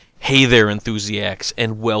Hey there, enthusiasts,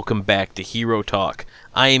 and welcome back to Hero Talk.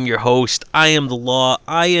 I am your host, I am the law,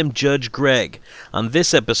 I am Judge Greg. On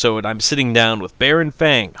this episode, I'm sitting down with Baron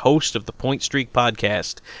Fang, host of the Point Streak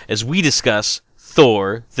podcast, as we discuss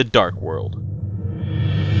Thor: The Dark World.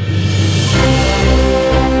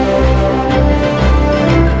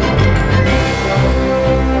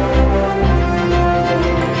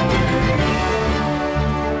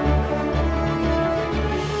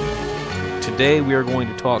 Today we are going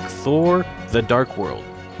to talk Thor: The Dark World.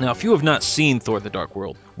 Now, if you have not seen Thor: The Dark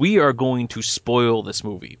World, we are going to spoil this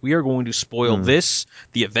movie. We are going to spoil this.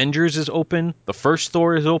 The Avengers is open. The first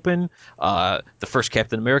Thor is open. The first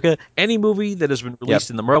Captain America. Any movie that has been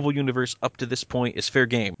released in the Marvel Universe up to this point is fair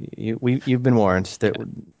game. You've been warned that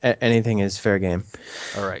anything is fair game.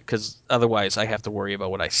 All right, because otherwise I have to worry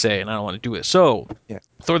about what I say, and I don't want to do it. So,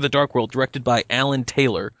 Thor: The Dark World, directed by Alan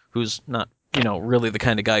Taylor, who's not really the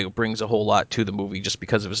kind of guy who brings a whole lot to the movie just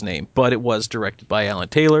because of his name. But it was directed by Alan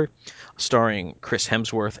Taylor, starring Chris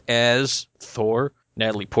Hemsworth as Thor,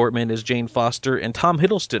 Natalie Portman as Jane Foster, and Tom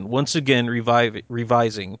Hiddleston once again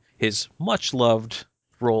revising his much-loved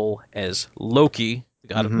role as Loki, the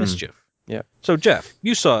god of mischief. Yeah. So, Jeff,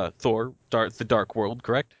 you saw Thor: The Dark World,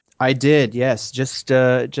 correct? I did, yes. Just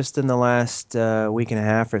in the last week and a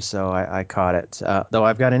half or so, I caught it. Though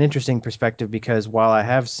I've got an interesting perspective because while I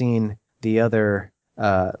have seen the other,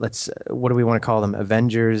 what do we want to call them?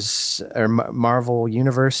 Avengers or Marvel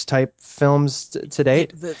Universe type films to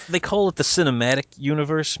date? They call it the cinematic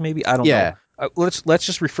universe, maybe? I don't know. Yeah. Let's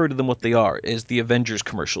just refer to them what they are, is the Avengers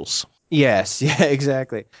commercials. Yes, yeah,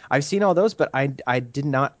 exactly. I've seen all those, but I did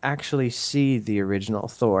not actually see the original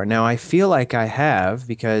Thor. Now I feel like I have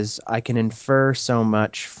because I can infer so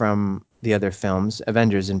much from the other films,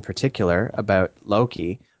 Avengers in particular, about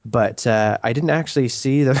Loki. But I didn't actually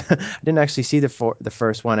see the I didn't actually see the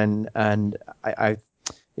first one, and I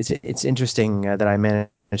it's interesting that I managed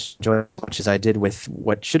to enjoy it as much as I did with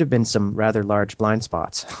what should have been some rather large blind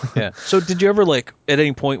spots. Yeah. So did you ever, like, at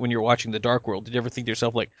any point when you're watching The Dark World, did you ever think to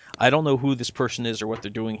yourself, like, I don't know who this person is or what they're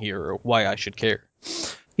doing here or why I should care?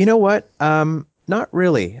 You know what? Not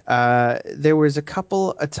really. There was a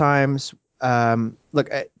couple of times. Look,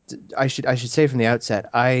 I should say from the outset,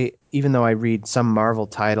 even though I read some Marvel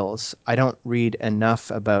titles, I don't read enough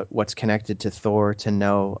about what's connected to Thor to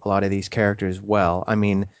know a lot of these characters well. I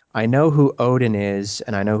mean, I know who Odin is,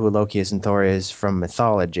 and I know who Loki is and Thor is from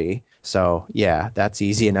mythology. So yeah, that's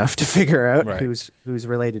easy enough to figure out Right. who's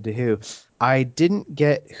related to who. I didn't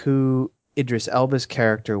get who Idris Elba's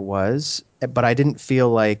character was, but I didn't feel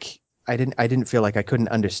like I couldn't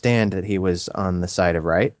understand that he was on the side of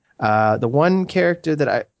right. The one character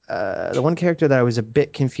that I was a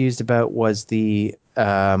bit confused about was the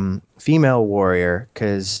female warrior,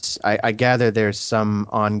 because I gather there's some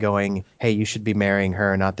ongoing, hey, you should be marrying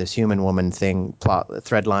her, not this human woman thing plot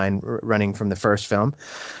thread line running from the first film.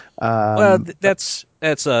 Well, But that's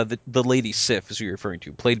the Lady Sif, is who you're referring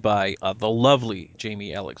to, played by the lovely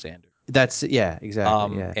Jamie Alexander. that's yeah,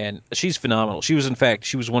 exactly, yeah. And she's phenomenal. She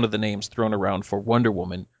was one of the names thrown around for Wonder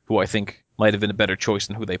Woman, who I think might have been a better choice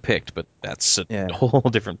than who they picked, but that's a Yeah, whole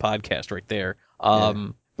different podcast right there. yeah.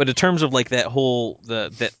 But in terms of like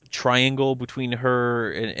that triangle between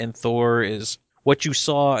her and Thor is what you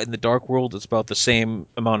saw in the Dark World is about the same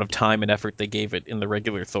amount of time and effort they gave it in the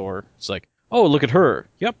regular Thor. It's like, oh, look at her.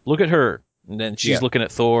 Yep, look at her. And then she's Yeah. looking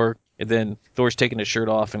at Thor, and then Thor's taking his shirt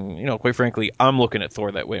off, and quite frankly, I'm looking at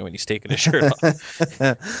Thor that way when he's taking his shirt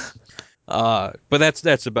off. But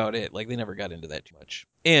that's about it. Like, they never got into that too much.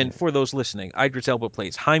 And for those listening, Idris Elba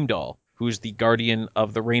plays Heimdall, who's the guardian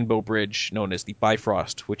of the Rainbow Bridge, known as the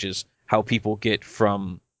Bifrost, which is how people get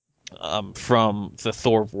from the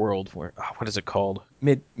Thor world. Where what is it called?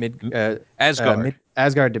 Mid mid Asgard. Asgard to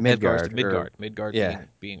Asgard to Midgard, or Midgard. Midgard yeah,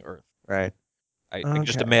 being Earth. right. I can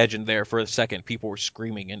just Okay. imagine there for a second people were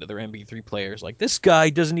screaming into their MP3 players like, "This guy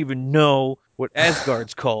doesn't even know what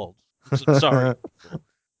Asgard's called." Sorry.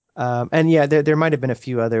 And yeah, there might have been a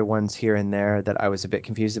few other ones here and there that I was a bit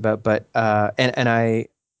confused about, but and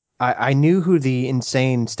I knew who the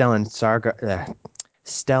insane Stellan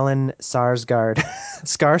Sarsgaard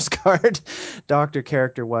Skarsgård doctor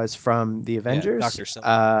character was from the Yeah, Avengers. Doctor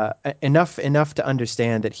Something. Enough to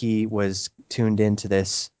understand that he was tuned into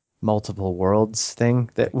this multiple worlds thing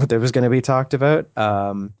that was going to be talked about.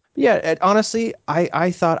 Yeah, honestly,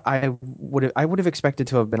 I thought I would have expected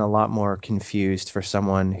to have been a lot more confused for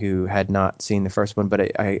someone who had not seen the first one, but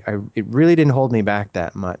it really didn't hold me back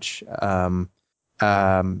that much.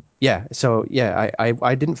 Yeah, so yeah,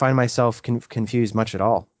 I didn't find myself confused much at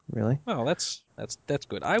all, really. Well, that's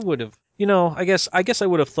good. I would have, I guess I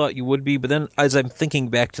would have thought you would be, but then as I'm thinking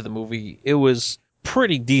back to the movie, it was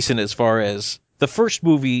pretty decent as far as the first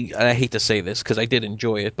movie. I hate to say this because I did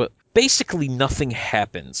enjoy it, but basically nothing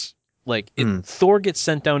happens. Thor gets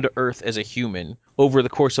sent down to Earth as a human over the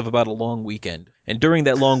course of about a long weekend, and during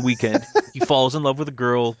that long weekend, he falls in love with a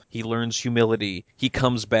girl. He learns humility. He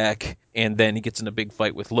comes back, and then he gets in a big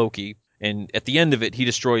fight with Loki. And at the end of it, he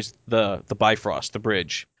destroys the Bifrost, the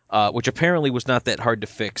bridge, which apparently was not that hard to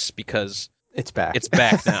fix because It's back. it's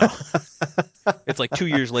back now. It's like 2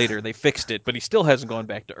 years later they fixed it, but he still hasn't gone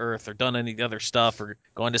back to Earth or done any other stuff or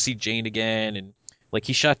gone to see Jane again. And like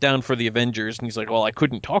he shot down for the Avengers, and he's like, "Well, I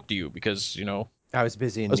couldn't talk to you because I was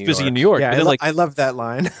busy I in was New busy in New York. York." Yeah, But then like, I love that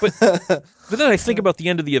line. but but then I think about the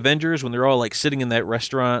end of the Avengers when they're all like sitting in that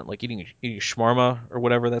restaurant, like eating shawarma or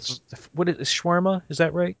whatever. That's what is shawarma? Is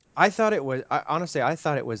that right? I thought it was honestly I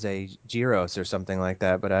thought it was a gyros or something like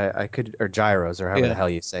that, but I could or gyros or however the Yeah. hell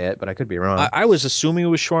you say it, but I could be wrong. I was assuming it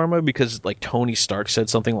was shawarma because like Tony Stark said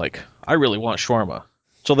something like, "I really want shawarma."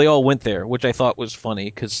 So they all went there, which I thought was funny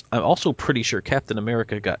because I'm also pretty sure Captain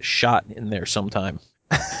America got shot in there sometime.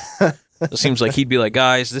 It seems like he'd be like,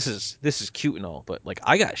 "Guys, this is cute and all, but like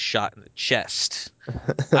I got shot in the chest.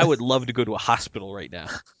 I would love to go to a hospital right now."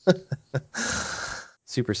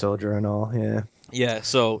 Super soldier and all, yeah. Yeah.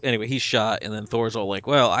 So anyway, he's shot, and then Thor's all like,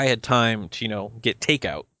 "Well, I had time to get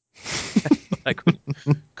takeout. I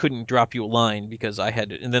couldn't drop you a line because I had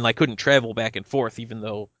to, and then I couldn't travel back and forth, even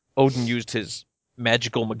though Odin used his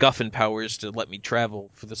magical MacGuffin powers to let me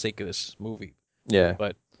travel for the sake of this movie." Yeah.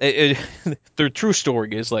 But the true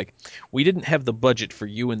story is like we didn't have the budget for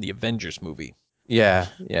you in the Avengers movie, Yeah,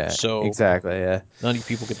 yeah, so exactly, yeah. none of you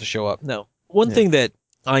people get to show up. No, one Yeah. thing that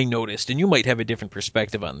I noticed, and you might have a different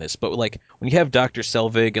perspective on this, but like when you have Dr.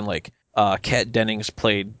 Selvig and like Kat Dennings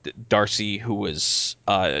played Darcy, who was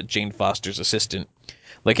Jane Foster's assistant,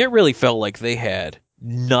 like it really felt like they had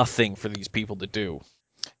nothing for these people to do.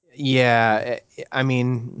 Yeah, I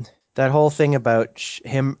mean that whole thing about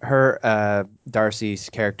Darcy's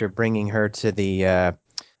character bringing her to the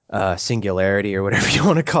singularity or whatever you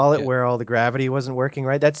want to call it, Yeah. where all the gravity wasn't working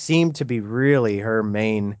right. That seemed to be really her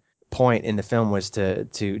main point in the film was to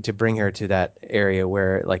bring her to that area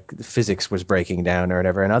where like physics was breaking down or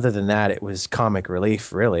whatever. And other than that, it was comic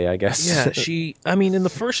relief, really, I guess. Yeah, I mean, in the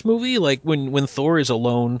first movie, like when Thor is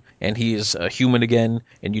alone and he is a human again,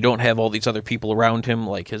 and you don't have all these other people around him,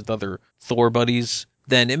 like his other Thor buddies,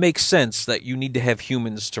 then it makes sense that you need to have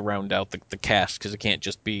humans to round out the cast because it can't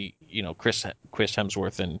just be, Chris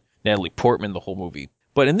Hemsworth and Natalie Portman the whole movie.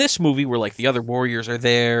 But in this movie, where like the other warriors are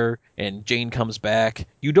there and Jane comes back,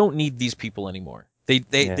 you don't need these people anymore. Yeah.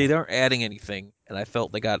 They aren't adding anything, and I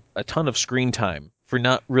felt they got a ton of screen time for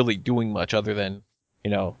not really doing much other than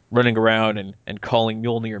running around and calling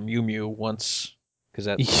Mjolnir Mew Mew once because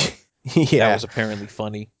that Yeah. was apparently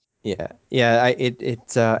funny. Yeah, yeah.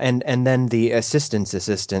 And then the assistant's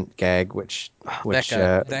assistant gag, which That which got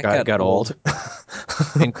uh, that got got got old.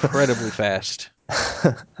 old incredibly fast.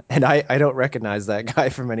 And I don't recognize that guy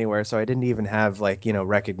from anywhere, so I didn't even have like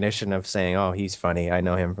recognition of saying, oh, he's funny. I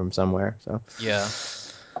know him from somewhere. So Yeah.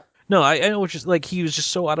 No, I know it's just like he was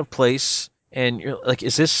just so out of place, and you're like,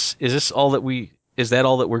 is this all that is that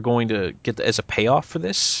all that we're going to get as a payoff for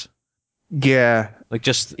this? yeah, Like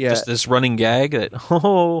yeah, just this running gag that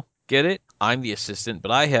oh get it? I'm the assistant, but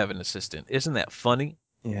I have an assistant. Isn't that funny?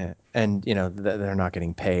 yeah. And they're not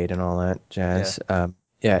getting paid and all that Yeah. jazz.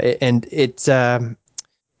 Yeah, and it's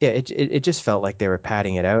yeah, it just felt like they were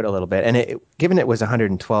padding it out a little bit. And given it was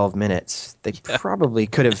 112 minutes, Yeah. they probably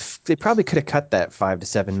could have cut that 5 to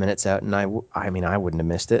 7 minutes out. And I mean, I wouldn't have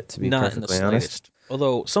missed it, to be Not in the perfectly honest. slightest.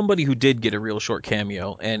 Although somebody who did get a real short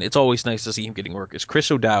cameo, and it's always nice to see him getting work, is Chris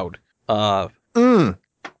O'Dowd. Uh, Mm,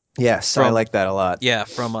 yes, I from like that a lot. yeah,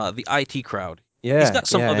 from the IT Crowd. He's Yeah, got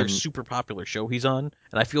some yeah, other and super popular show he's on,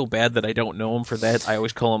 and I feel bad that I don't know him for that. I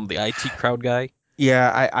always call him the IT Crowd guy.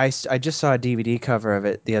 yeah, I just saw a DVD cover of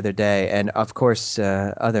it the other day, and of course,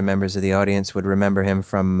 other members of the audience would remember him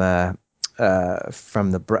from the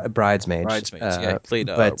Bridesmaids. Bridesmaids. Yeah, he played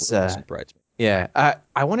But Rose in Bridesmaids. yeah,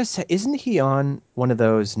 I want to say, isn't he on one of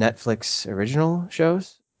those Netflix original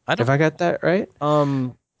shows? I Have don't. I got that right?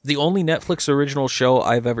 The only Netflix original show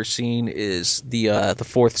I've ever seen is the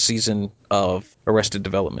fourth season of Arrested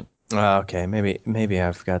Development. Oh, okay, maybe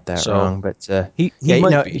I've got that So wrong, but he yeah,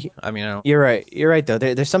 might be. I mean, I don't. you're right. You're right though.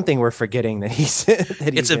 There's something we're forgetting that he's that It's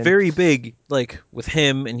he's a in. very big like with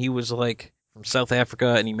him, and he was like from South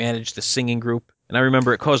Africa, and he managed the singing group. And I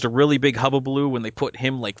remember it caused a really big hubbubaloo when they put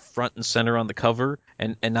him like front and center on the cover,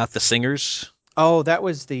 and not the singers, Oh, that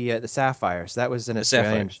was the Sapphires. That was an the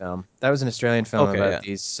Australian Sapphires. film. That was an Australian film Okay, about yeah,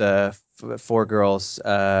 these four girls,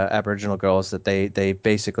 Aboriginal girls, that they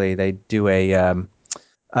basically they do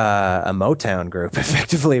a Motown group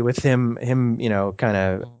effectively with him kind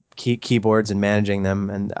of keyboards and managing them.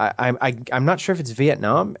 And I'm not sure if it's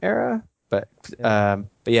Vietnam era, but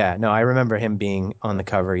yeah, no, I remember him being on the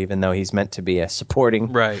cover, even though he's meant to be a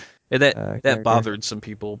supporting Right. And that character. bothered some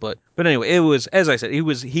people, but anyway, it was, as I said, he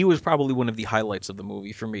was probably one of the highlights of the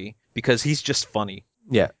movie for me because he's just funny.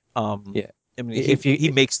 Yeah, Um, yeah. I mean, If you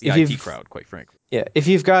he makes the if IT you've crowd, quite frankly. Yeah, if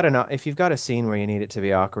you've got a scene where you need it to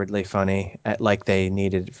be awkwardly funny, like they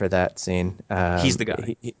needed for that scene, He's the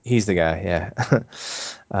guy. he's the guy.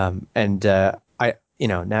 Yeah, and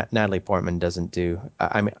Natalie Portman doesn't do.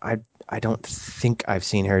 I mean, I don't think I've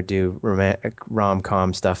seen her do romantic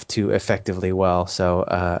rom-com stuff too effectively well.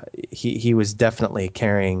 So he was definitely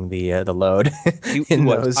carrying the load He in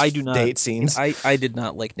was. those I do not. date scenes. I did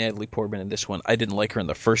not like Natalie Portman in this one. I didn't like her in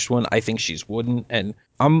the first one. I think she's wooden, and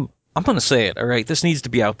I'm gonna say it. All right, this needs to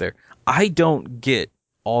be out there. I don't get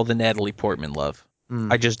all the Natalie Portman love. I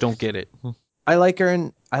Mm. just don't get it. I like her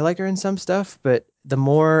in some stuff, but the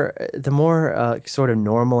more sort of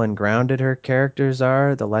normal and grounded her characters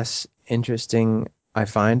are, the less interesting I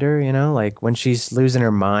find her. You know, like when she's losing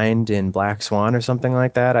her mind in Black Swan or something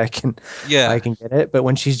like that, I Yeah, can get it. But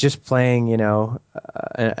when she's just playing,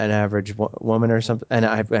 an average woman or something, and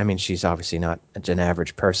I mean, she's obviously not an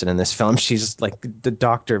average person in this film. She's like the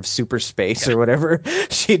doctor of super space yeah. or whatever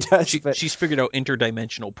she does. But She's figured out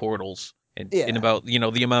interdimensional portals in yeah, about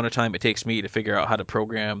the amount of time it takes me to figure out how to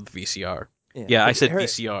program the VCR. yeah, Yeah, I but said her.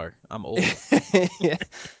 VCR. I'm old. Yeah.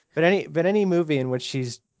 But any movie in which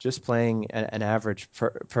she's just playing an average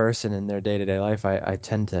person in their day to day life, I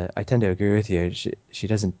tend to agree with you. She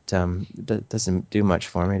doesn't doesn't do much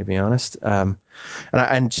for me, to be honest.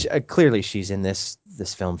 Clearly she's in this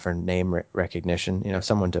film for name recognition. You know,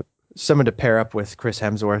 Yeah, someone to pair up with Chris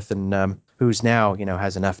Hemsworth, and who's now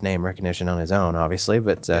has enough name recognition on his own, obviously.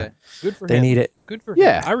 But yeah. Good for they him. need it. Good for him.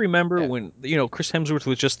 Yeah, I remember yeah, when Chris Hemsworth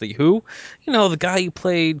was just the Who, the guy who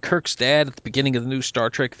played Kirk's dad at the beginning of the new Star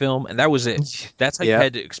Trek film, and that was it. That's how you yeah,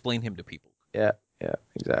 had to explain him to people. yeah, yeah.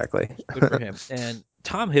 Exactly. Good for him. And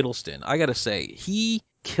Tom Hiddleston, I gotta say, he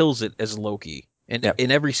kills it as Loki Yep.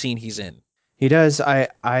 in every scene he's in. He does. I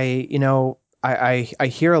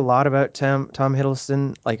hear a lot about Tom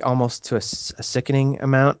Hiddleston, like almost to a sickening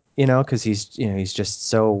amount, because he's just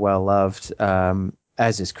so well loved.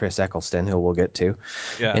 As is Chris Eccleston, who we'll get to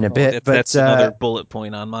Yeah, in a well, bit. that's another bullet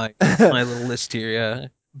point on my little list here. Yeah,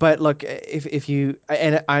 But look, if you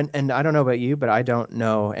and I don't know about you, but I don't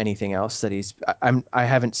know anything else that I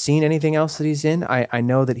haven't seen anything else that he's in. I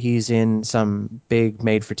know that he's in some big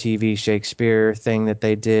made for TV Shakespeare thing that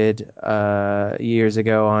they did years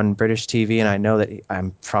ago on British TV, and I know that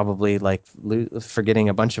I'm probably like forgetting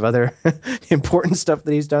a bunch of other important stuff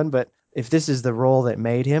that he's done. But if this is the role that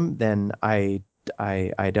made him, then I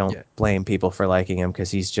don't yeah, blame people for liking him because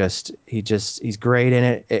he's great in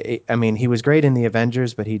it. I mean, he was great in the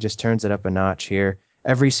Avengers, but he just turns it up a notch here.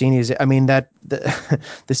 Every scene I mean that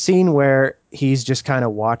the scene where he's just kind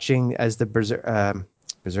of watching as the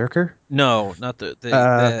berserker. no, not the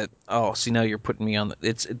Uh, that. Oh, see, now you're putting me on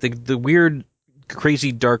it's the weird,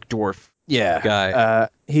 crazy dark dwarf yeah. guy.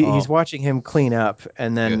 He's Oh, watching him clean up,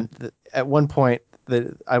 and yeah, then at one point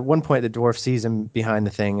the dwarf sees him behind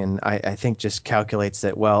the thing, and I think just calculates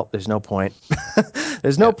that well, there's no point.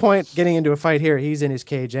 There's no yeah, point getting into a fight here. He's in his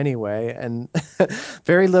cage anyway, and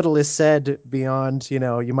very little is said beyond you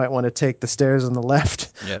might want to take the stairs on the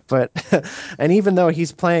left, yeah, but and even though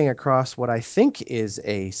he's playing across what I think is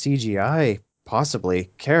a CGI possibly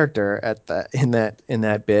character at the in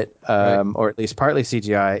that bit, right, or at least partly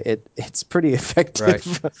CGI. It's pretty right.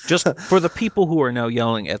 effective. Just for the people who are now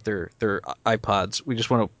yelling at their iPods, we just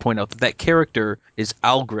want to point out that that character is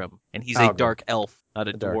Algrim, and he's a Algrim, dark elf, not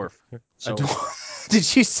a a dark, dwarf. a So dwarf.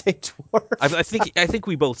 Did you say dwarf? I think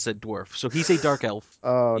we both said dwarf. So he's a dark elf.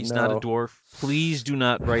 Oh He's not a no. dwarf. Please do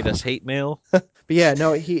not write us hate mail. But yeah,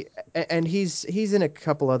 no, and he's in a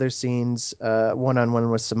couple other scenes, one on one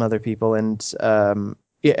with some other people, and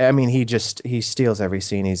yeah, I mean he steals every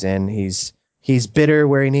scene he's in. He's bitter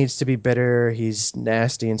where he needs to be bitter. He's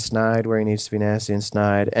nasty and snide where he needs to be nasty and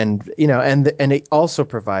snide, and and it also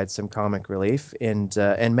provides some comic relief, and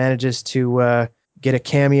manages to get a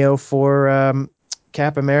cameo for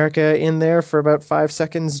Cap America in there for about 5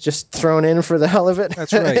 seconds, just thrown in for the hell of it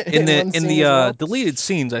That's right. in one In scene the as well. deleted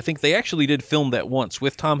scenes, I think they actually did film that once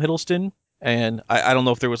with Tom Hiddleston, and I don't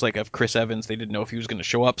know if there was like a Chris Evans. They didn't know if he was going to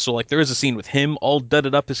show up. So like there is a scene with him all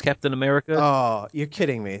dudded up as Captain America. Oh, you're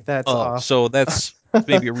kidding me. That's Oh, awful. so that's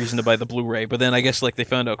maybe a reason to buy the Blu-ray. But then I guess like they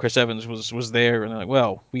found out Chris Evans was there, and they're like,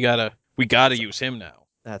 well, we gotta use him now.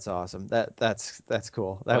 That's awesome. That's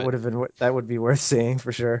cool. But That would be worth seeing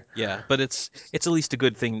for sure. yeah, but it's at least a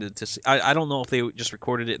good thing to see. I don't know if they just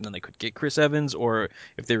recorded it and then they could get Chris Evans, or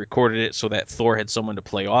if they recorded it so that Thor had someone to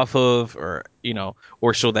play off of, or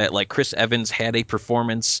or so that like Chris Evans had a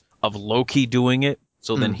performance of Loki doing it,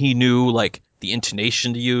 so then Mm. he knew like the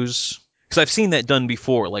intonation to use. Because I've seen that done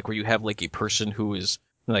before, like where you have like a person who is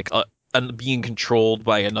like being controlled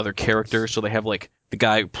by another character, so they have like the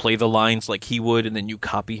guy play the lines like he would, and then you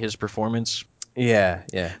copy his performance. Yeah,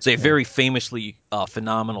 yeah, It's a yeah. very famously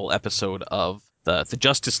phenomenal episode of the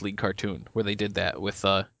Justice League cartoon where they did that with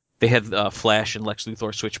they had Flash and Lex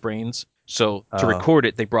Luthor switch brains. So to Oh, record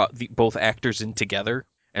it, they brought both actors in together,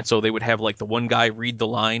 and so they would have like the one guy read the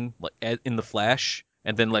line like, in the Flash,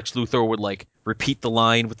 and then Lex Luthor would like repeat the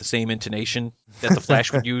line with the same intonation that the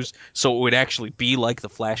Flash would use, so it would actually be like the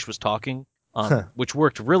Flash was talking. Which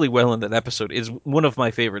worked really well in that episode. Is one of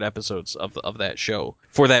my favorite episodes of that show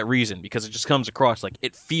for that reason, because it just comes across like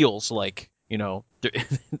it feels like they're,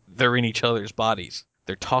 they're in each other's bodies.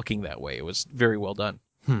 They're talking that way. It was very well done.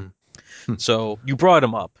 hmm. So you brought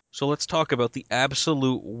him up. So let's talk about the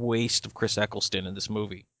absolute waste of Chris Eccleston in this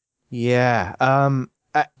movie. Yeah.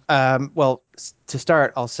 Well, to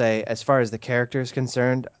start, I'll say, as far as the character is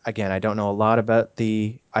concerned, again, I don't know a lot about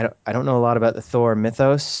I don't know a lot about the Thor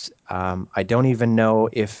mythos. I don't even know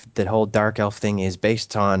if the whole dark elf thing is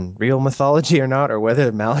based on real mythology or not, or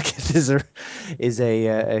whether Malekith is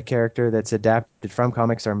a character that's adapted from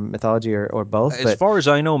comics or mythology, or both. As But far as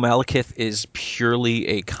I know, Malekith is purely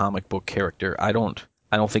a comic book character. I don't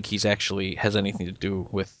think he's actually has anything to do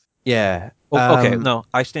with. yeah. Oh, okay, no,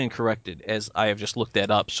 I stand corrected, as I have just looked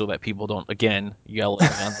that up so that people don't again yell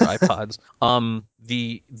at me on their iPods.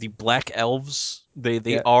 The Black Elves, they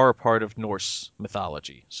Yeah. are a part of Norse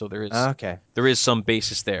mythology, so Okay. there is some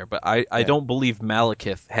basis there, but I Yeah. don't believe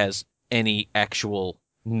Malekith has any actual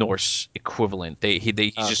Norse equivalent. He's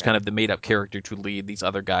just Okay. kind of the made up character to lead these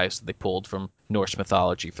other guys that they pulled from Norse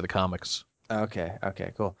mythology for the comics. Okay.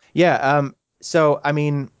 Okay. Cool. Yeah. So I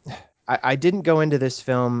mean, I didn't go into this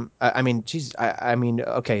film. I mean, geez. I mean,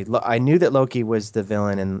 okay. I knew that Loki was the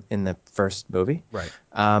villain in the first movie. Right.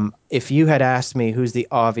 If you had asked me who's the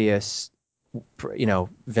obvious,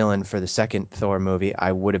 villain for the second Thor movie,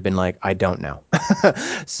 I would have been like, I don't know.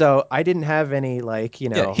 So I didn't have any like,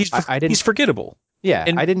 Yeah, I he's didn't. forgettable. Yeah,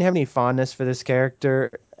 And I didn't have any fondness for this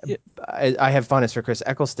character. yeah, I have fondness for Chris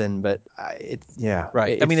Eccleston, but yeah,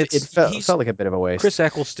 right. I mean, it it's felt like a bit of a waste. Chris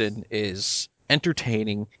Eccleston is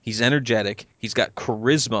entertaining. He's energetic. He's got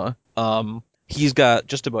charisma. He's got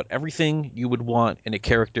just about everything you would want in a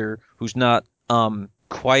character who's not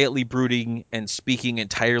quietly brooding and speaking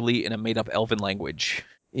entirely in a made up elven language.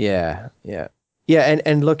 Yeah, yeah, yeah.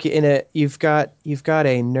 And look, you've got a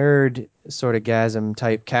nerd sort of gasm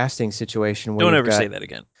type casting situation where Don't you've ever say got that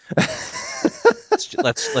again.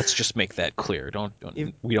 Let's just make that clear.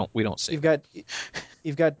 you've We don't say you've that. got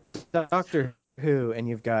you've got Doctor Who, and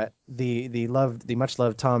you've got the much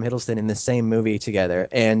loved Tom Hiddleston in the same movie together.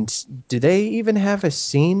 And do they even have a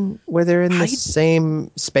scene where they're in the I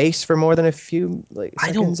same space for more than a few like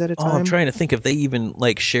I don't. seconds at a Oh, I'm time? trying to think if they even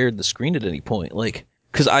like shared the screen at any point. Like,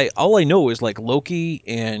 because I all I know is like Loki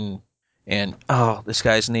and oh, this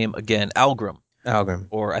guy's name again, Algrim, Algrim.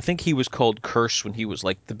 or I think he was called Curse when he was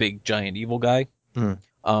like the big giant evil guy. Hmm.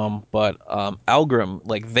 But Algrim,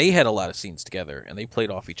 like they had a lot of scenes together and they played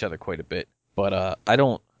off each other quite a bit. But I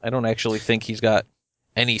don't actually think he's got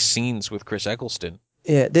any scenes with Chris Eccleston.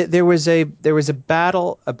 Yeah, there was a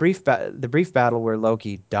battle, the brief battle where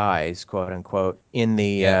Loki dies, quote unquote, in the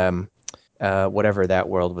Yeah. whatever that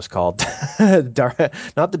world was called, dark,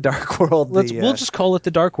 not the dark world, We'll just call it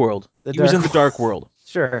the Dark World. the He was in dark the world. Dark World.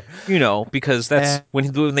 Sure. Because that's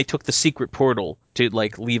And, when they took the secret portal to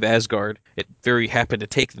like leave Asgard. It very happened to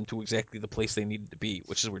take them to exactly the place they needed to be,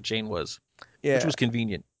 which is where Jane was, which yeah, was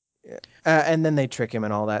convenient. yeah. And then they trick him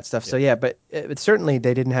and all that stuff. Yeah, So yeah, but certainly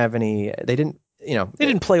they didn't have any. They didn't, they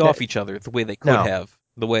didn't play off each other the way they could no, have,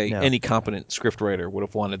 the way no. any competent scriptwriter would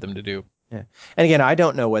have wanted them to do. Yeah. And again, I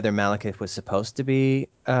don't know whether Malekith was supposed to be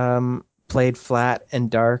played flat and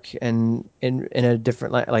dark and in a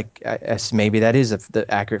different light. Like, I guess maybe that is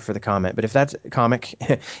accurate for the comment. But if that's comic,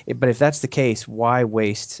 but if that's the case, why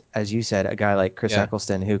waste, as you said, a guy like Chris Yeah,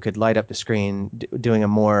 Eccleston who could light up the screen doing a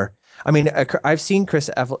more. I mean, I've seen Chris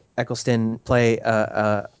Eccleston play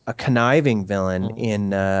a conniving villain mhm,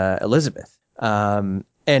 in Elizabeth, and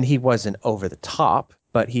he wasn't over the top,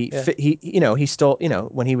 but yeah, he stole,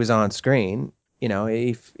 when he was on screen, he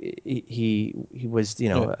was,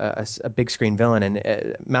 yeah. a big screen villain. And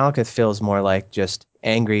Malekith feels more like just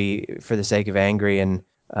angry for the sake of angry. And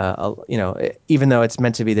even though it's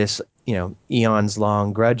meant to be this eons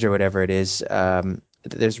long grudge or whatever it is.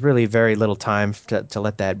 There's really very little time to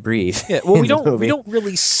let that breathe Yeah, well, in the we movie. don't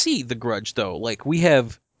really see the grudge though. Like we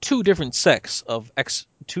have two different sections of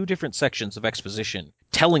exposition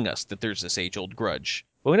telling us that there's this age old grudge,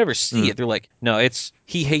 but we never see Mm, it. They're like, no, it's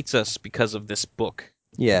he hates us because of this book.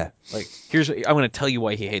 yeah, Like, I'm going to tell you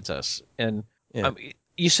why he hates us, and yeah,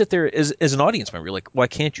 you sit there as an audience member, you're like, why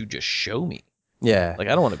can't you just show me? yeah. Like,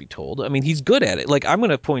 I don't want to be told. I mean, he's good at it. Like, I'm going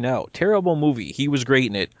to point out, terrible movie. He was great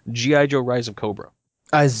in it. GI Joe: Rise of Cobra.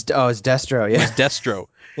 As Destro, He yeah, was Destro,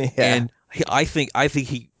 yeah. and I think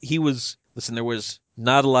he was. Listen, there was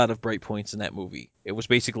not a lot of bright points in that movie. It was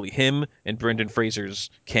basically him and Brendan Fraser's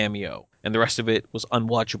cameo, and the rest of it was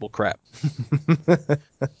unwatchable crap.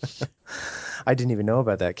 I didn't even know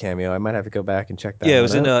about that cameo. I might have to go back and check that Yeah, it one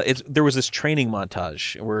was in out. there was this training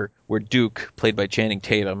montage where Duke, played by Channing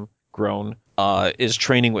Tatum, grown, is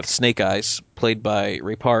training with Snake Eyes, played by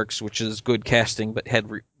Ray Parks, which is good casting but had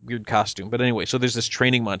weird costume. But anyway, so there's this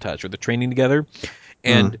training montage where they're training together,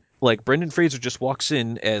 and Mm. like Brendan Fraser just walks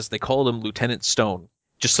in as they called him Lieutenant Stone,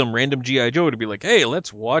 just some random GI Joe to be like, "Hey,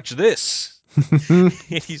 let's watch this." And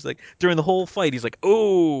he's like, during the whole fight, he's like,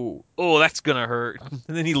 oh, that's gonna hurt," and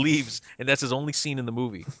then he leaves, and that's his only scene in the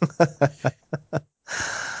movie.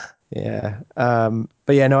 Yeah.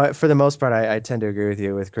 But yeah, no, for the most part, I tend to agree with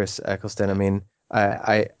you with Chris Eccleston. I Yeah. mean,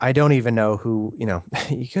 I don't even know who,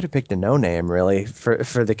 you could have picked a no name really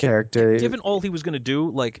for the character. Given all he was going to do,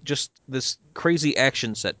 like just this crazy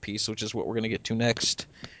action set piece, which is what we're going to get to next,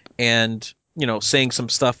 and saying some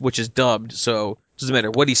stuff which is dubbed, so it doesn't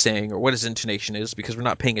matter what he's saying or what his intonation is because we're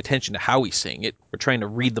not paying attention to how he's saying it. We're trying to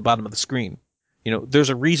read the bottom of the screen. There's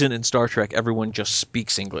a reason in Star Trek everyone just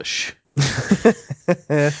speaks English.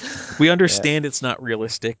 We Yeah, understand it's not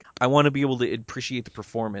realistic. I want to be able to appreciate the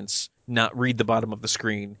performance, not read the bottom of the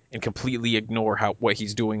screen and completely ignore what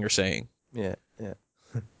he's doing or saying. yeah, yeah,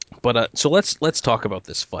 But so let's talk about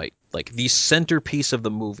this fight. Like the centerpiece of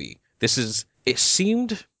the movie. It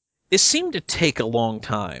seemed to take a long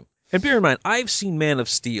time. And bear in mind, I've seen Man of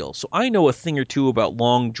Steel, so I know a thing or two about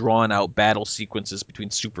long drawn out battle sequences between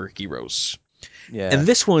superheroes. And yeah.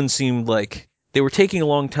 this one seemed like they were taking a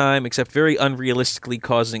long time, except very unrealistically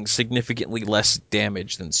causing significantly less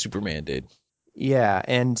damage than Superman did. Yeah,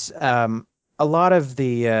 and a lot of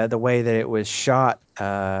the way that it was shot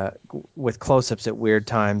with close-ups at weird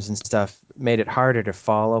times and stuff made it harder to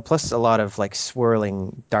follow. Plus, a lot of like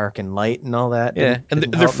swirling dark and light and all that Yeah, didn't and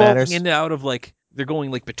didn't they're help falling matters. in and out of like they're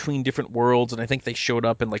going like between different worlds, and I think they showed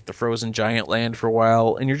up in like the frozen giant land for a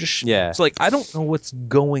while, and you're just Yeah, it's like I don't know what's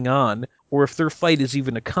going on, or if their fight is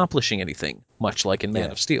even accomplishing anything, much like in Man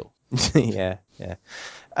yeah, of Steel. yeah, yeah.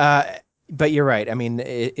 Uh, but you're right. I mean,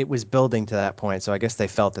 it was building to that point, so I guess they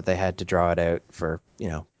felt that they had to draw it out for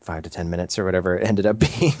 5 to 10 minutes or whatever it ended up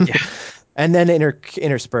being, Yeah, and then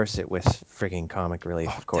intersperse it with frigging comic relief,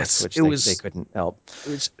 oh, of course, which it they was couldn't help. it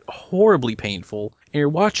was horribly painful, and you're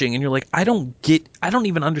watching, and you're like, I don't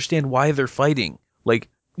even understand why they're fighting. Like,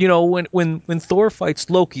 when Thor fights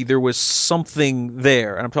Loki, there was something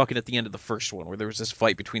there, and I'm talking at the end of the first one where there was this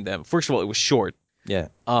fight between them. First of all, it was short. Yeah.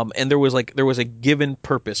 And there was a given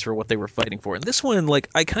purpose for what they were fighting for. And this one, like,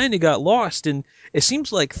 I kind of got lost, and it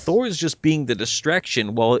seems like Thor is just being the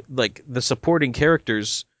distraction, while like the supporting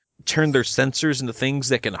characters turn their sensors into things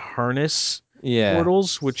that can harness Yeah.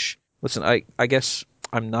 portals. Which, listen, I guess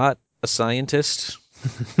I'm not a scientist,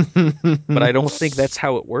 but I don't think that's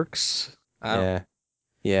how it works. I don't. Yeah.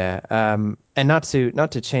 Yeah. And not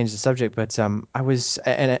to change the subject, but I was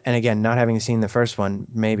and again, not having seen the first one,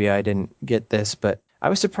 maybe I didn't get this, but I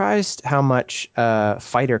was surprised how much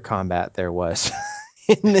fighter combat there was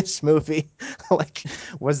in this movie. Like,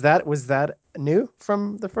 was that new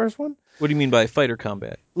from the first one? What do you mean by fighter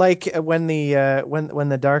combat? Like when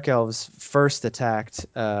the Dark Elves first attacked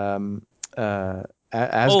Oh,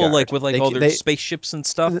 like Asgard, with like all their spaceships and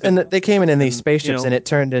stuff, and they came in these and spaceships, and it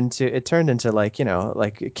turned into like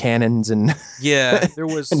like cannons and yeah,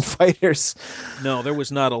 and fighters. no, there was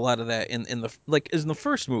not a lot of that in the like in the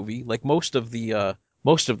first movie. Like most of the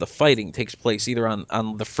fighting takes place either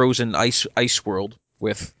on the frozen ice world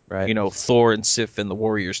with Right. Thor and Sif and the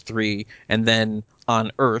Warriors 3, and then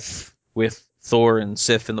on Earth with Thor and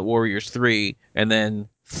Sif and the Warriors 3, and then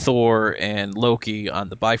Thor and Loki on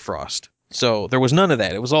the Bifrost. So there was none of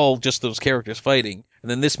that. It was all just those characters fighting. And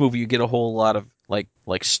then this movie you get a whole lot of like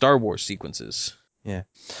Star Wars sequences. Yeah.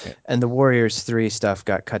 Yeah. And the Warriors 3 stuff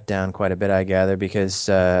got cut down quite a bit, I gather, because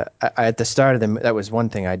at the start of them, that was one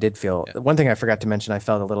thing I did feel. Yeah. One thing I forgot to mention, I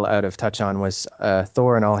felt a little out of touch on was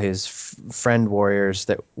Thor and all his friend warriors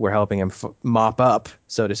that were helping him mop up,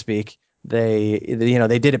 so to speak. they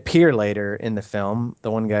did appear later in the film,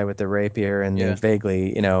 the one guy with the rapier and the Yeah.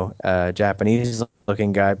 vaguely Japanese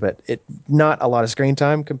looking guy, but it not a lot of screen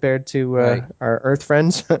time compared to Right. our Earth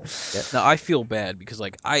friends. Yeah. Now I feel bad because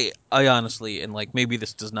like I honestly, and like maybe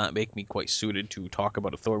this does not make me quite suited to talk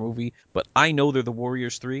about a Thor movie, but I know they're the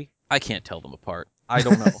Warriors 3. I can't tell them apart. I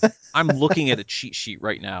don't know. I'm looking at a cheat sheet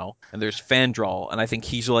right now, and there's Fandral, and I think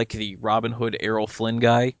he's like the Robin Hood Errol Flynn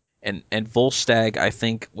guy, and Volstagg I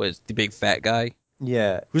think was the big fat guy,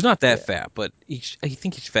 Yeah, who's not that yeah, fat, but I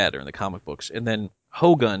think he's fatter in the comic books. And then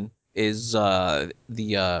Hogun is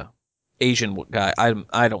the Asian guy. I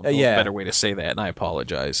don't know a yeah, better way to say that, and I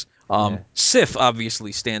apologize. yeah, Sif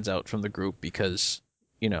obviously stands out from the group because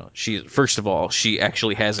she first of all she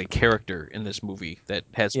actually has a character in this movie that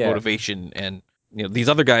has yeah, motivation, and these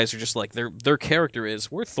other guys are just like their character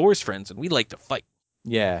is we're Thor's friends and we like to fight.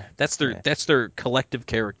 yeah, yeah, That's their collective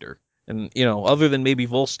character. And other than maybe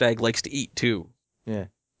Volstagg likes to eat too, yeah.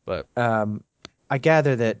 but Um, I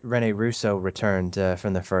gather that Rene Russo returned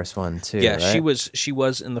from the first one too, yeah, right? she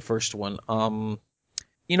was in the first one.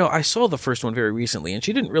 I saw the first one very recently, and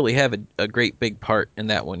she didn't really have a great big part in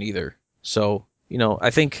that one either. So, I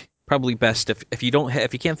think probably best if you don't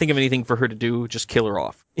if you can't think of anything for her to do, just kill her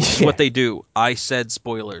off, which is what Yeah, they do. I said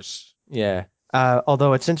spoilers. yeah.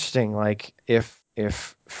 Although it's interesting, like if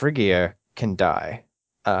Phrygia can die,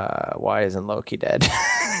 why isn't Loki dead?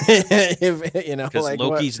 If, Because like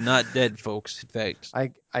what? Loki's not dead, folks. In fact,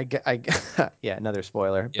 Yeah, another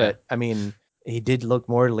spoiler, yeah, but I mean, he did look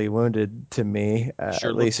mortally wounded to me, sure at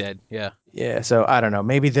looked least. dead. Yeah, Yeah, so I don't know.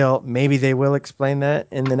 Maybe they will explain that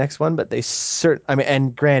in the next one, but I mean,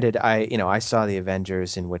 and granted, I saw the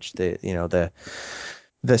Avengers in which the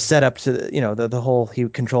setup to the whole he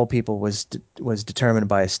would control people was determined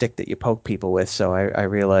by a stick that you poke people with. So I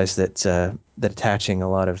realized that attaching a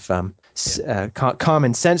lot of yeah.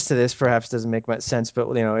 common sense to this perhaps doesn't make much sense. But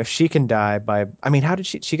if she can die by, I mean, how did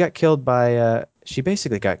she got killed by? She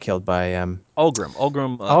basically got killed by Ulgrim.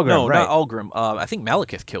 Algrim, No, not right? Ulgrim. I think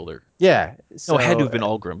Malekith killed her. Yeah. No, it had to So have been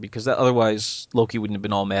Ulgrim because otherwise Loki wouldn't have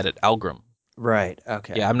been all mad at Algrim. right. Yeah,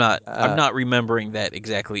 Okay. I'm not remembering that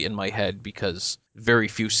exactly in my head because very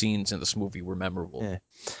few scenes in this movie were memorable.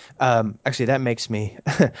 Yeah. Actually, that makes me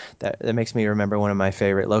that makes me remember one of my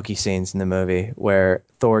favorite Loki scenes in the movie, where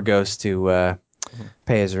Thor goes to Hmm.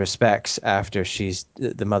 pay his respects after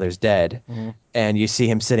the mother's dead, Hmm. and you see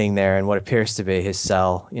him sitting there in what appears to be his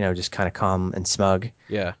cell, just kind of calm and smug.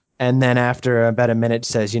 Yeah. And then after about a minute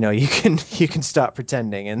says, you can stop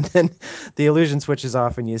pretending, and then the illusion switches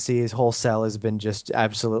off, and you see his whole cell has been just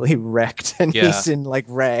absolutely wrecked, and Yeah. he's in like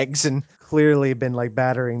rags and clearly been like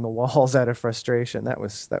battering the walls out of frustration. That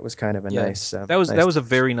was kind of a Yeah. nice That nice was a touch.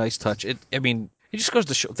 very nice touch. I mean, it just goes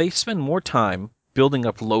to show they spend more time building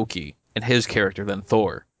up Loki and his character than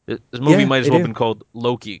Thor. This movie Yeah, might as they well have do. been called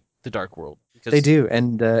Loki: The Dark World They because do,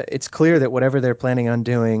 and it's clear that whatever they're planning on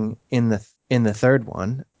doing in the third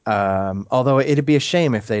one, although it'd be a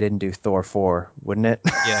shame if they didn't do Thor 4, wouldn't it?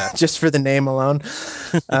 yeah, Just for the name alone.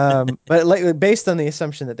 But like based on the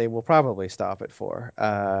assumption that they will probably stop at 4.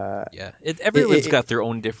 yeah. It, Everyone's it, got their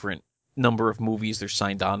own different number of movies they're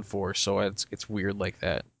signed on for, so it's weird like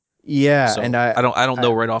that. yeah, and So I don't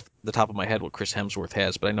know right off the top of my head what Chris Hemsworth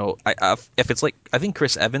has, but I know if it's like I think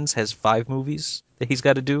Chris Evans has 5 movies that he's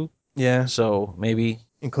got to do. yeah, So maybe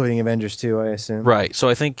including Avengers 2, I assume. right. So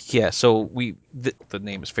I think yeah. So the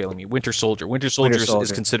name is failing me. Winter Soldier. Winter Winter Soldier is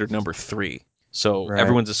Soldier. considered number 3. So Right.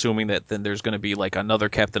 everyone's assuming that then there's going to be like another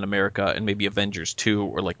Captain America and maybe Avengers 2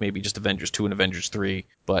 or like maybe just Avengers 2 and Avengers 3.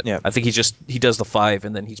 But Yeah. I think he does the 5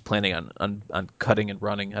 and then he's planning on cutting and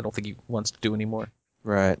running. I don't think he wants to do anymore.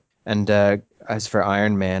 Right. And as for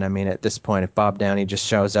Iron Man, I mean, at this point, if Bob Downey just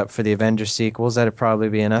shows up for the Avengers sequels, that'd probably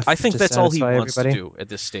be I enough think to that's all he satisfy wants to everybody. do at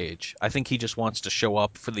this stage. I think he just wants to show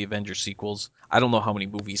up for the Avengers sequels. I don't know how many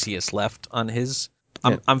movies he has left on his.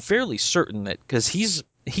 Yeah. I'm fairly certain that because he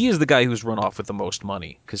is the guy who's run off with the most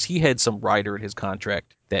money because he had some rider in his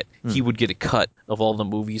contract that he Hmm. would get a cut of all the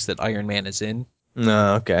movies that Iron Man is in.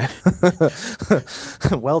 No, okay.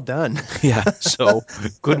 Well done. Yeah, so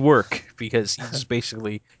good work because he's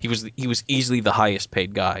basically he was easily the highest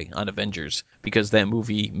paid guy on Avengers because that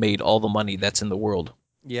movie made all the money that's in the world.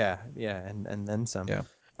 Yeah, yeah, and then some. Yeah.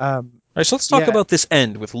 All Um, right, so let's talk yeah, about this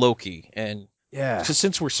end with Loki and yeah,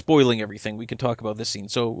 since we're spoiling everything, we can talk about this scene.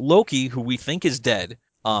 So Loki, who we think is dead,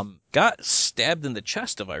 got stabbed in the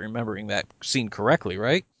chest. If I remembering that scene correctly,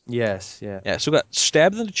 right? yes, yeah. Yeah. So got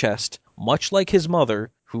stabbed in the chest, much like his mother,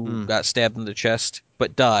 who Mm, got stabbed in the chest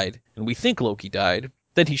but died, and we think Loki died.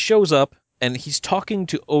 Then he shows up and he's talking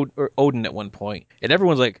to Odin at one point, and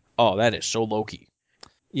everyone's like, "Oh, that is so Loki."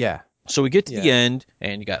 yeah, So we get to the Yeah. end,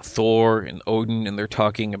 and you got Thor and Odin, and they're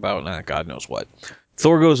talking about God knows what.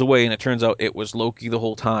 Thor goes away, and it turns out it was Loki the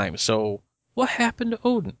whole time. So what happened to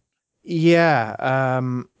Odin? Yeah,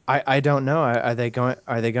 I don't know. Are they going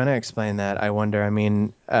to explain that? I wonder. I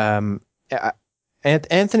mean,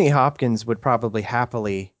 Anthony Hopkins would probably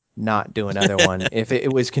happily not do another one if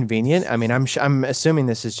it was convenient. I mean, I'm assuming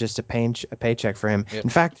this is just a paycheck for him. Yep. In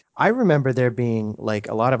fact, I remember there being like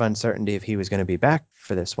a lot of uncertainty if he was going to be back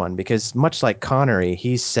for this one because much like Connery,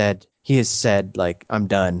 he has said like I'm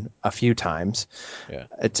done a few times Yeah.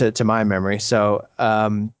 to my memory. So,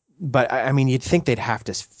 but I mean, you'd think they'd have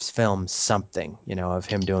to film something, you know, of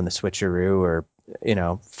him doing the switcheroo or, you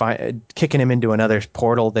know, kicking him into another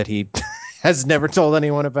portal that he has never told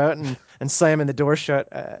anyone about and slamming the door shut.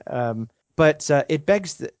 But it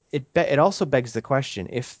begs it also begs the question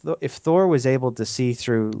if Thor was able to see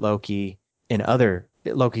through Loki's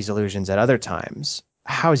illusions at other times,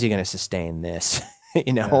 how is he going to sustain this? you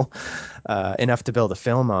Yeah. know, enough to build a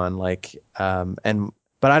film on. And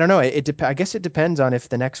but I don't know. I guess it depends on if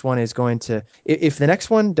the next one is going to. If the next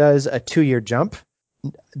one does a 2 year jump,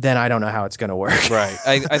 then I don't know how it's going to work. Right.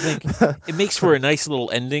 I think it makes for a nice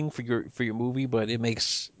little ending for your movie, but it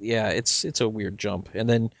makes it's a weird jump. And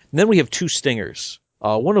then we have two stingers.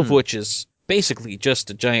 One of Hmm. which is basically just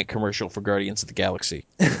a giant commercial for Guardians of the Galaxy.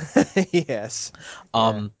 Yes.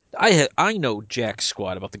 Yeah. I know jack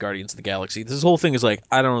squat about the Guardians of the Galaxy. This whole thing is like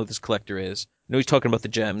I don't know what this collector is. I know he's talking about the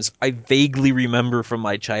gems. I vaguely remember from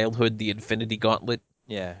my childhood the Infinity Gauntlet,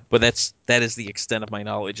 Yeah. but that is the extent of my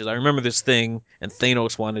knowledge. Is I remember this thing, and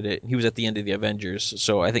Thanos wanted it, and he was at the end of the Avengers.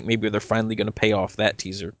 So I think maybe they're finally going to pay off that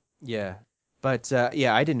teaser. Yeah. But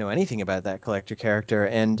yeah, I didn't know anything about that collector character,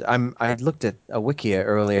 and I looked at a wikia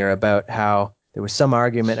earlier about how there was some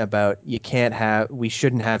argument about we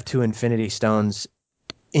shouldn't have two Infinity Stones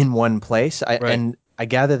in one place. Right. I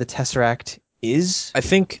gather the Tesseract is I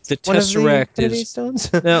think the one of the Tesseract Infinity is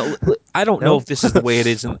Stones. now. I don't know No. if this is the way it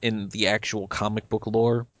is in the actual comic book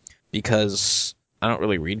lore, because I don't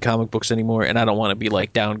really read comic books anymore, and I don't want to be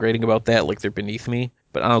like downgrading about that like they're beneath me.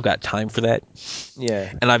 But I don't got time for that.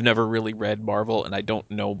 Yeah. And I've never really read Marvel, and I don't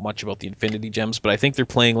know much about the Infinity Gems, but I think they're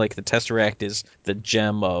playing like the Tesseract is the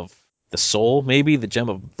gem of the soul, maybe the gem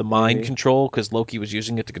of the mind Maybe. control, because Loki was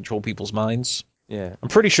using it to control people's minds. Yeah. I'm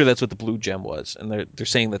pretty sure that's what the blue gem was, and they're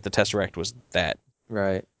saying that the Tesseract was that.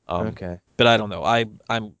 Right. Um, Okay. but I don't know.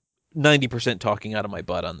 I'm 90% talking out of my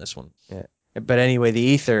butt on this one. Yeah. But anyway, the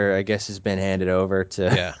ether, I guess, has been handed over to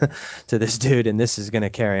Yeah, to this dude, and this is going to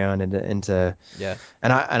carry on into yeah.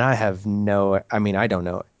 and I have no. I mean, I don't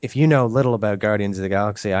know. If you know little about Guardians of the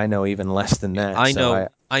Galaxy, I know even less than that. I So know.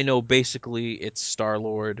 I know. Basically, it's Star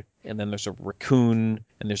Lord, and then there's a raccoon,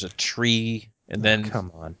 and there's a tree, and oh, then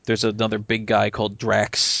come on. there's another big guy called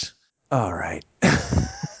Drax. All right.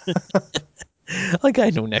 Like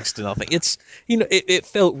I know next to nothing. It's it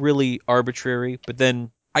felt really arbitrary, but then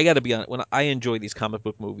I got to be honest. When I enjoy these comic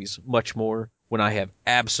book movies much more when I have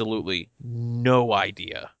absolutely no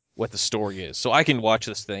idea what the story is, so I can watch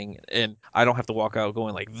this thing and I don't have to walk out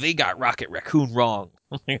going like they got Rocket Raccoon wrong.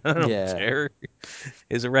 Like, I don't Yeah. care.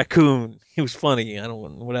 Is a raccoon. He was funny. I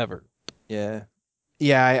don't whatever. Yeah.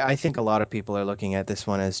 Yeah, I think a lot of people are looking at this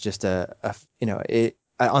one as just you know, it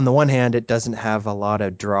on the one hand it doesn't have a lot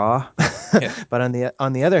of draw, Yeah, but on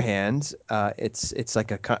the other hand, it's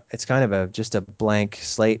like it's kind of a just a blank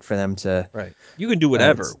slate for them to right. You can do it's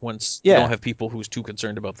whatever once you don't yeah. have people who's too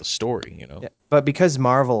concerned about the story. Yeah. But because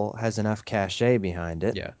Marvel has enough cachet behind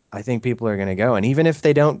it, Yeah. I think people are going to go. And even if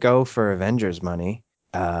they don't go for Avengers money,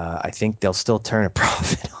 I think they'll still turn a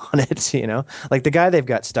profit on it. You know, like the guy they've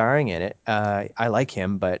got starring in it. I like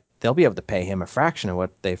him, but they'll be able to pay him a fraction of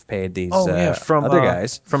what they've paid these Oh yeah, other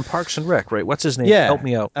guys. from Parks and Rec, right? What's his name? Help Yeah.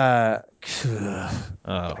 me out. I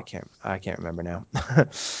Oh, can't remember now.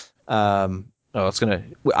 um, oh, it's gonna.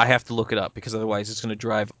 I have to look it up because otherwise it's gonna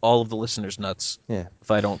drive all of the listeners nuts yeah.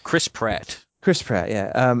 if I don't. Chris Pratt. Chris Pratt,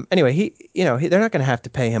 yeah. Anyway, they're not going to have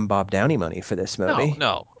to pay him Bob Downey money for this No, movie.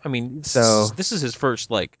 no. I mean, So this is his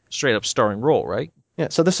first like straight up starring role, right? yeah,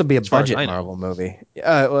 so this will be a As far as budget I know. Marvel movie.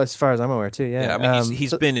 Well, as far as I'm aware, too. Yeah. Yeah, I mean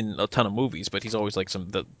he's been in a ton of movies, but he's always like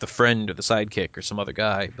the friend or the sidekick or some other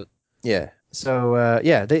guy. But Yeah. So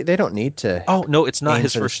yeah, they don't need to oh no, it's not aim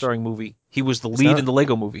his for this. first starring movie. He was the It's lead in not. the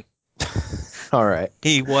Lego Movie. All right.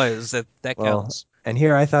 He was that Well, counts. and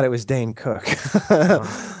here I thought it was Dane Cook. Uh,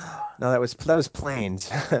 No, that was Planes.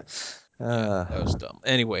 Yeah, uh, that was dumb.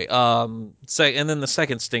 Anyway, and then the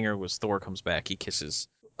second stinger was Thor comes back. He kisses.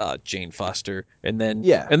 Jane Foster, and then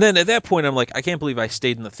Yeah. at that point I'm like, I can't believe I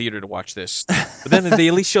stayed in the theater to watch this. But then they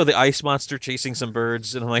at least show the ice monster chasing some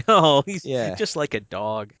birds, and I'm like, oh, he's Yeah. just like a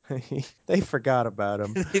dog. They forgot about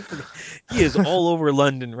him. He is all over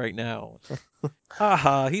London right now.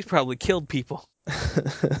 Haha, he's probably killed people.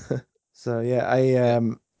 So yeah,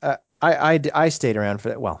 Yeah, I stayed around for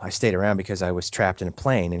that. Well, I stayed around because I was trapped in a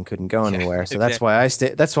plane and couldn't go yeah, anywhere. So that's why exactly. I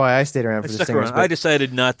stayed. That's why I stayed around I for the stuck stingers. around. I But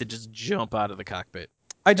decided not to just jump out of the cockpit.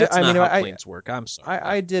 That's I not mean, how planes work. I'm sorry. No.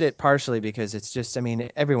 I did it partially because it's just, I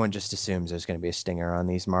mean, everyone just assumes there's going to be a stinger on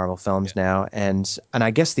these Marvel Yeah. films now, and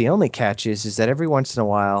I guess the only catch is that every once in a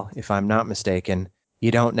while, if I'm not mistaken,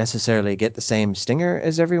 you don't necessarily get the same stinger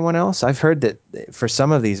as everyone else. I've heard that for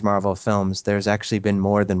some of these Marvel films, there's actually been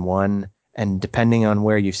more than one, and depending on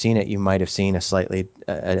where you've seen it, you might have seen a slightly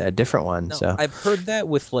a different one. No, So, I've heard that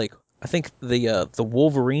with like I think the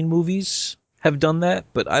Wolverine movies have done that,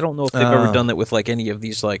 but I don't know if they've ever uh, done that with like any of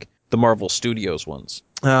these like the Marvel Studios ones.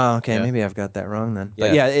 oh, okay, Yeah. maybe I've got that wrong then.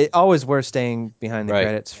 But Yeah. yeah, it always worth staying behind the Right.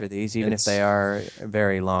 credits for these, even if they It's are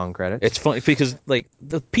very long it's credits. funny because like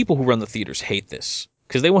the people who run the theaters hate this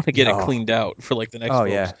because they want to get it Oh, cleaned out for like the next oh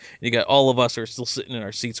films. yeah. And you got all of us are still sitting in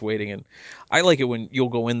our seats waiting, and I like it when you'll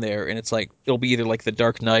go in there and it's like it'll be either like The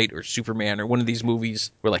Dark Knight or Superman or one of these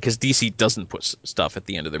movies where like because DC doesn't put stuff at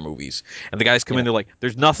the end of their movies, and the guys come in Yeah. they're like,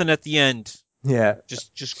 "There's nothing at the end. Yeah.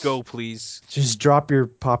 Just go, please." Just drop your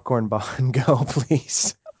popcorn ball and go,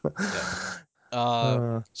 please. Yeah. Uh,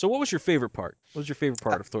 Uh, so what was your favorite part? What was your favorite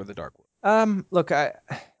part of Thor: The Dark World? look, it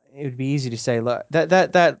would be easy to say, look,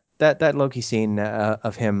 that Loki scene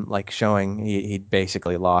of him like showing he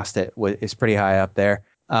basically lost it is pretty high up there.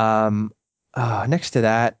 Next to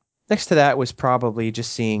that, was probably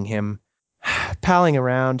just seeing him palling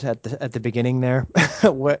around at the beginning there,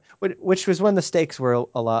 which was when the stakes were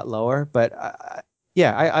a lot lower. But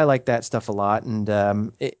yeah, I like that stuff a lot, and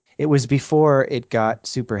it was before it got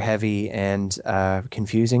super heavy and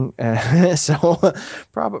confusing. So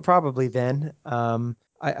probably then.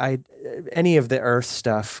 I any of the Earth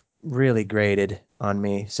stuff really grated on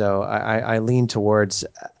me, so I lean towards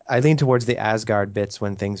the Asgard bits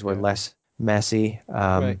when things were Yeah. less messy.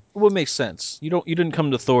 Right. Well, it makes sense. You didn't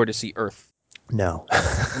come to Thor to see Earth. No.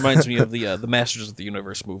 Reminds me of the Masters of the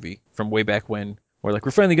Universe movie from way back when, where like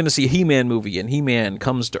we're finally going to see a He-Man movie, and He-Man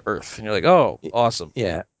comes to Earth, and you're like, oh, awesome.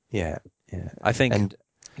 Yeah, yeah, yeah. I think, And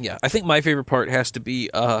yeah, I think my favorite part has to be,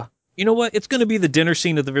 you know what? It's going to be the dinner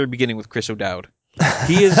scene at the very beginning with Chris O'Dowd.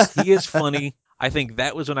 He is funny. I think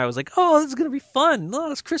that was when I was like, oh, this is going to be fun.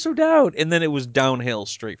 Oh, it's Chris O'Dowd, and then it was downhill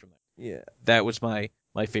straight from there. yeah. That was my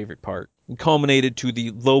favorite part. And culminated to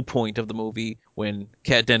the low point of the movie when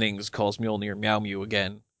Kat Dennings calls Mjolnir Meow Mew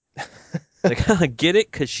again. Like, get it?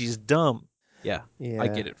 Because she's dumb. Yeah, I Yeah.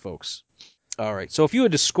 get it, folks. All right. So if you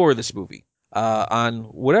had to score this movie on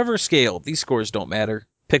whatever scale, these scores don't matter.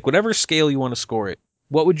 Pick whatever scale you want to score it.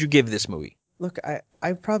 What would you give this movie? Look,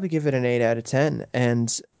 I'd probably give it an 8 out of 10,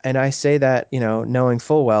 and I say that, knowing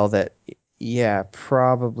full well that, yeah,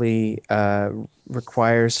 probably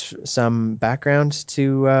requires some background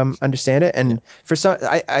to understand it. Yeah. And for some,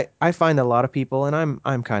 I find that a lot of people, and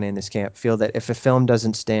I'm kind of in this camp, feel that if a film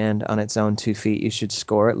doesn't stand on its own 2 feet, you should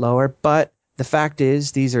score it lower. But the fact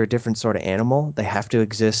is, these are a different sort of animal. They have to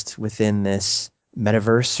exist within this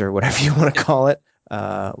metaverse or whatever you want to call it.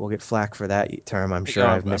 We'll get flack for that term. I'm sure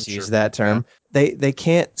Yeah, I've I'm sure. misused that Yeah. term. They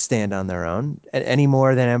can't stand on their own any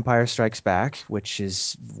more than Empire Strikes Back, which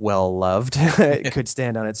is well loved. It could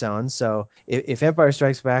stand on its own. So if Empire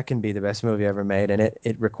Strikes Back can be the best movie ever made, and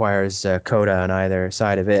it requires Coda on either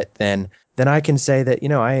side of it, then I can say that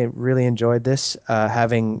I really enjoyed this,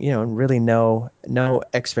 having really no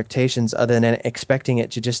expectations other than expecting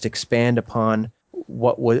it to just expand upon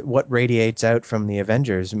what radiates out from the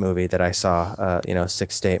Avengers movie that I saw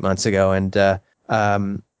 6 to 8 months ago, and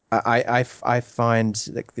um, I find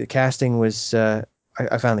the casting was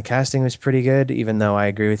I found the casting was pretty good, even though I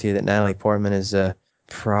agree with you that Natalie Portman is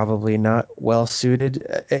probably not well suited.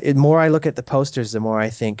 The more I look at the posters, the more I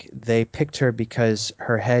think they picked her because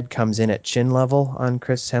her head comes in at chin level on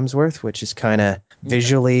Chris Hemsworth, which is kind of Okay.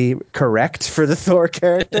 visually correct for the Thor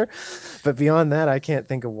character. But beyond that, I can't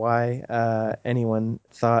think of why anyone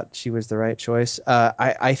thought she was the right choice.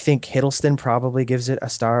 I think Hiddleston probably gives it a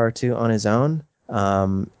star or two on his own.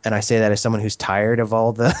 And I say that as someone who's tired of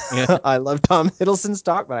all the Yeah. I love Tom Hiddleston's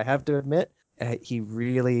talk, but I have to admit, he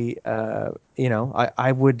really, I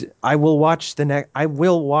will watch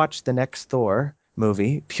the next Thor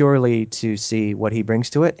movie purely to see what he brings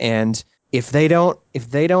to it. And if they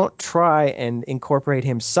don't try and incorporate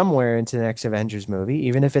him somewhere into the next Avengers movie,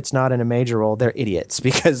 even if it's not in a major role, they're idiots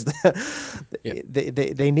because Yeah.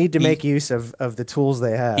 they need to make use of the tools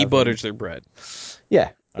they He have. And butters their bread.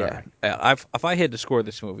 yeah, All yeah. right. If I had to score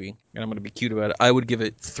this movie, and I'm going to be cute about it, I would give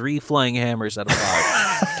it 3 flying hammers out of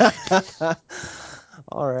 5.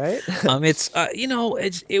 All right. It's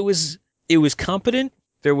it was competent.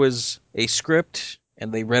 There was a script,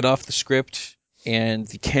 and they read off the script, and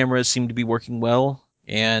the cameras seemed to be working well,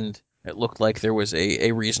 and it looked like there was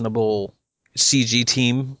a reasonable CG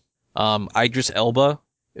team. Idris Elba,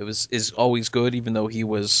 is always good, even though he's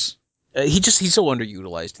so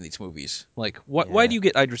underutilized in these movies. Like, why do Yeah, you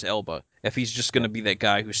get Idris Elba if he's just yeah, gonna be that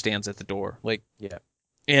guy who stands at the door? Like, yeah.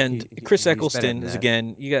 and Chris He's better Eccleston than is that.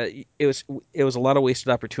 again. It was a lot of wasted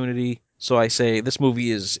opportunity. So I say this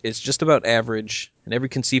movie is just about average in every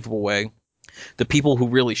conceivable way. The people who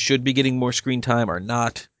really should be getting more screen time are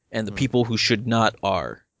not, and the Mm, people who should not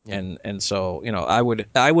are. yeah. And so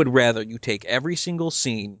I would rather you take every single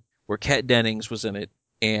scene where Kat Dennings was in it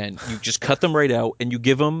and you just cut them right out and you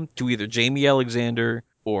give them to either Jamie Alexander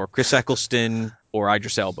or Chris Eccleston or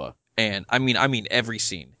Idris Elba. And I mean every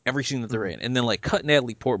scene that they're Mhm. in, and then like cut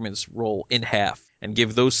Natalie Portman's role in half and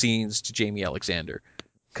give those scenes to Jamie Alexander.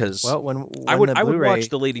 Because Well, when I when would the I would watch Blu-ray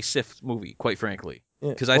the Lady Sif movie, quite frankly,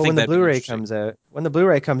 Yeah. because I Well, think that'd be interesting. when the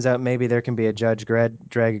Blu-ray comes out, maybe there can be a Judge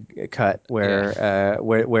Dredd cut Yeah.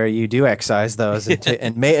 where you do excise those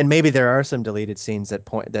and maybe there are some deleted scenes that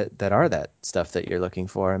are that stuff that you're looking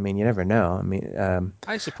for. I mean, you never know. I mean, I I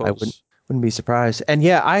wouldn't suppose. wouldn't be surprised. And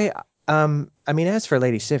yeah, I mean, as for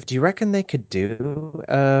Lady Sif, do you reckon they could do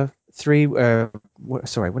three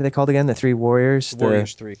sorry, what are they called again? The Three Warriors,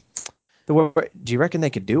 Warriors 3. do you reckon they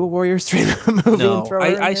could do a Warriors 3 movie and No, throw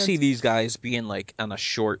I, her in I there? see these guys being like on a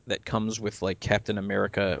short that comes with like Captain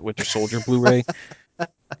America Winter Soldier Blu-ray. Yeah.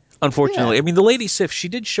 Unfortunately, I mean the Lady Sif, she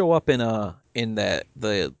did show up in that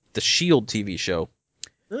the Shield TV show.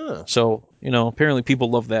 Oh, So, apparently people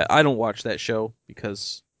love that. I don't watch that show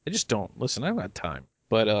because I just don't. Listen, I don't have time.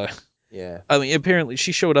 But yeah. I mean, apparently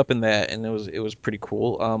she showed up in that, and it was pretty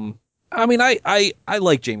cool. I mean, I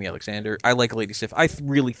like Jamie Alexander. I like Lady Sif.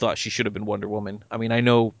 Really thought she should have been Wonder Woman. I mean, I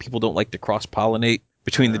know people don't like to cross pollinate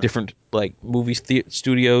between the Uh, different like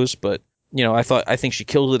studios, but I think she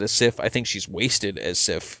killed it as Sif. I think she's wasted as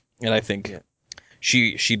Sif, and I think yeah.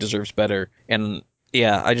 she deserves better. And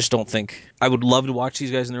yeah, I just don't think I would love to watch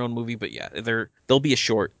these guys in their own movie, but yeah, there'll be a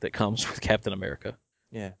short that comes with Captain America.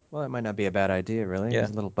 Yeah. Well, that might not be a bad idea, really, Yeah. as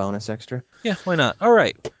a little bonus extra. Yeah, why not? All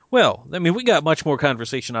right. Well, I mean, we got much more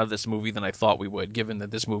conversation out of this movie than I thought we would, given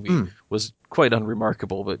that this movie Mm. was quite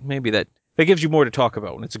unremarkable. But maybe that gives you more to talk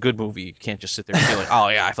about. When it's a good movie, you can't just sit there and be like, "Oh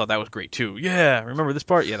yeah, I thought that was great too." Yeah, remember this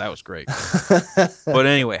part? Yeah, that was great. But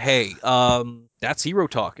anyway, hey, that's Hero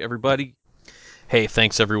Talk, everybody. Hey,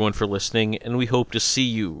 thanks everyone for listening, and we hope to see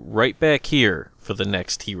you right back here for the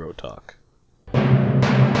next Hero Talk.